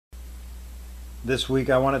This week,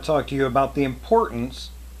 I want to talk to you about the importance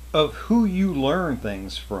of who you learn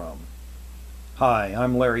things from. Hi,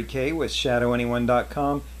 I'm Larry Kay with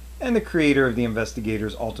ShadowAnyone.com and the creator of the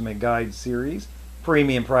Investigator's Ultimate Guide series,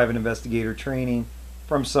 premium private investigator training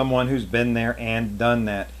from someone who's been there and done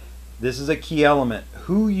that. This is a key element.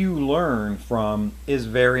 Who you learn from is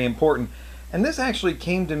very important. And this actually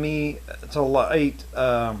came to me to light.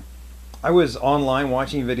 I was online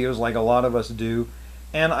watching videos like a lot of us do,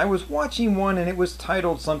 and I was watching one and it was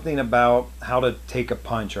titled something about how to take a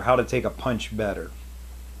punch or how to take a punch better.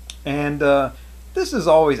 And this has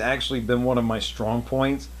always actually been one of my strong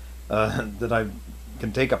points, that I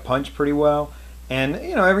can take a punch pretty well. And,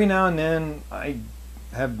 every now and then I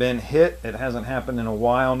have been hit. It hasn't happened in a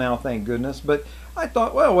while now, thank goodness. But I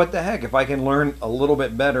thought, well, what the heck? If I can learn a little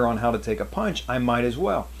bit better on how to take a punch, I might as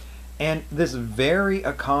well. And this very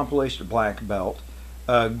accomplished black belt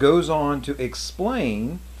goes on to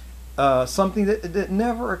explain something that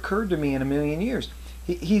never occurred to me in a million years.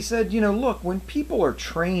 He said, look, when people are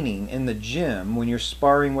training in the gym, when you're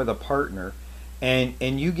sparring with a partner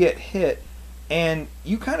and you get hit and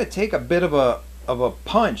you kind of take a bit of a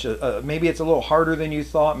punch, maybe it's a little harder than you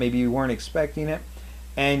thought, maybe you weren't expecting it,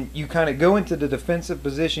 and you kind of go into the defensive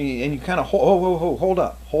position and you kind of hold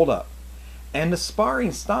up. And the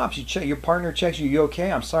sparring stops. You check, your partner checks you. You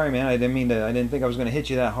okay? I'm sorry, man. I didn't think I was going to hit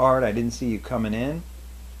you that hard. I didn't see you coming in.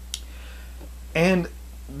 And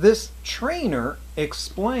this trainer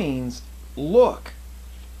explains, look,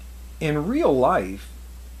 in real life,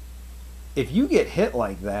 if you get hit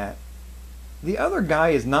like that, the other guy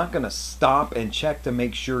is not going to stop and check to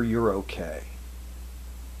make sure you're okay.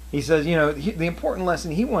 He says, the important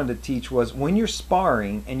lesson he wanted to teach was when you're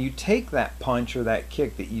sparring and you take that punch or that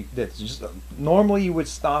kick that's just normally you would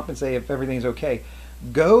stop and say if everything's okay,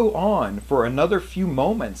 go on for another few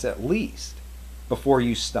moments at least before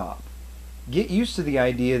you stop. Get used to the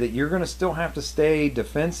idea that you're going to still have to stay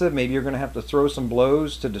defensive. Maybe you're going to have to throw some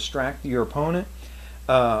blows to distract your opponent,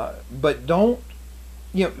 but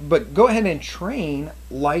but go ahead and train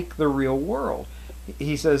like the real world.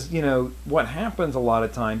 He says, what happens a lot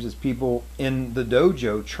of times is people in the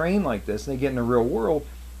dojo train like this, and they get in the real world,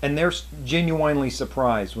 and they're genuinely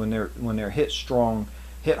surprised when they're hit strong,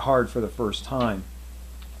 hit hard for the first time.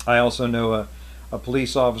 I also know a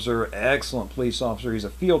police officer, excellent police officer. He's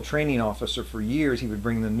a field training officer for years. He would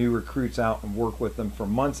bring the new recruits out and work with them for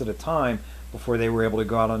months at a time before they were able to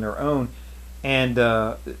go out on their own. And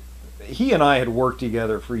he and I had worked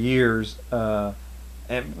together for years.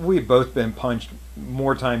 And we've both been punched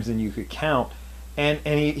more times than you could count. And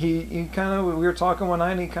he kind of, we were talking one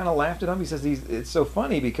night and he kind of laughed at him. He says, it's so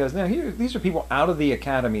funny because now these are people out of the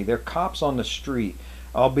academy. They're cops on the street,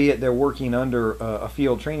 albeit they're working under a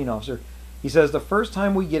field training officer. He says the first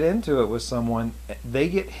time we get into it with someone, they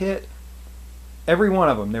get hit. Every one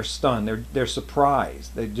of them, they're stunned. They're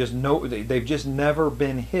surprised. They just know they've just never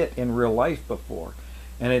been hit in real life before,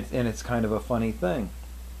 and it's kind of a funny thing.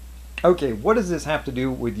 Okay, what does this have to do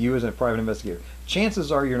with you as a private investigator?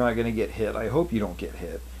 Chances are you're not going to get hit. I hope you don't get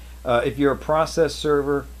hit. If you're a process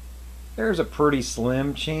server, there's a pretty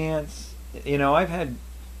slim chance. I've had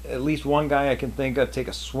at least one guy I can think of take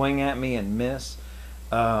a swing at me and miss.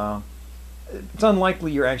 It's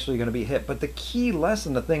unlikely you're actually going to be hit. But the key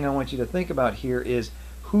lesson, the thing I want you to think about here is,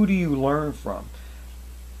 who do you learn from?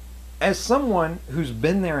 As someone who's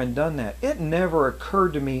been there and done that, it never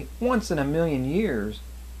occurred to me once in a million years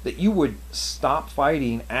that you would stop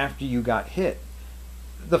fighting after you got hit.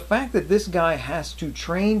 The fact that this guy has to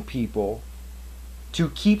train people to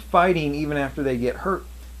keep fighting even after they get hurt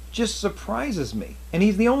just surprises me. And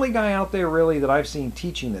he's the only guy out there really that I've seen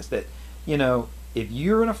teaching this, that, if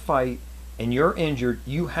you're in a fight and you're injured,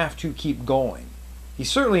 you have to keep going. He's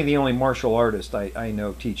certainly the only martial artist I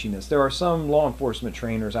know teaching this. There are some law enforcement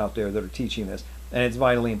trainers out there that are teaching this, and it's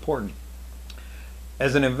vitally important.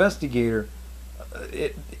 As an investigator,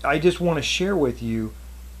 I just want to share with you,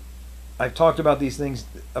 I've talked about these things,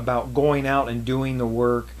 about going out and doing the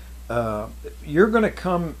work. You're going to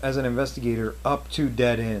come as an investigator up to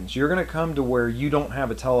dead ends. You're going to come to where you don't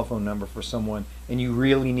have a telephone number for someone and you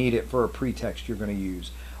really need it for a pretext you're going to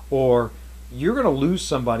use. Or you're going to lose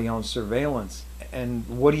somebody on surveillance, and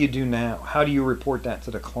what do you do now? How do you report that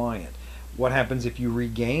to the client? What happens if you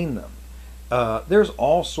regain them? There's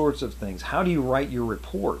all sorts of things. How do you write your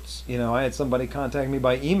reports? I had somebody contact me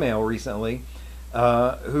by email recently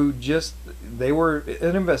who they were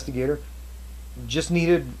an investigator, just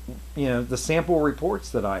needed, the sample reports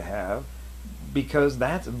that I have, because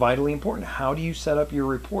that's vitally important. How do you set up your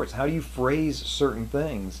reports? How do you phrase certain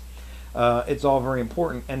things? It's all very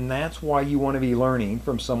important, and that's why you want to be learning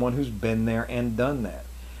from someone who's been there and done that.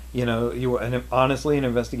 And honestly, an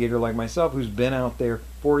investigator like myself who's been out there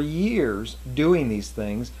for years doing these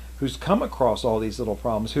things, who's come across all these little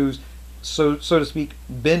problems, who's so to speak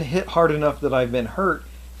been hit hard enough that I've been hurt,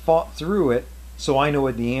 fought through it, so I know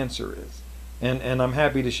what the answer is. And I'm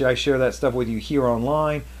happy to share that stuff with you here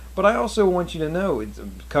online, but I also want you to know it's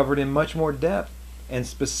covered in much more depth and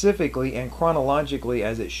specifically and chronologically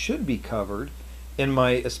as it should be covered in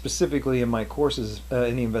my specifically in my courses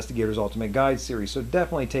in the Investigator's Ultimate Guide series. So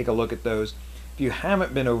definitely take a look at those. If you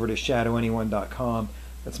haven't been over to shadowanyone.com,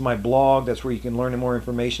 that's my blog. That's where you can learn more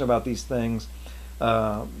information about these things.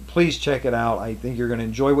 Please check it out. I think you're going to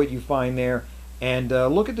enjoy what you find there. And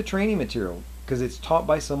look at the training material because it's taught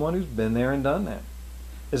by someone who's been there and done that.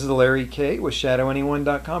 This is Larry K with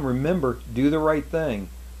shadowanyone.com. Remember, do the right thing,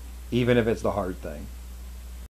 even if it's the hard thing.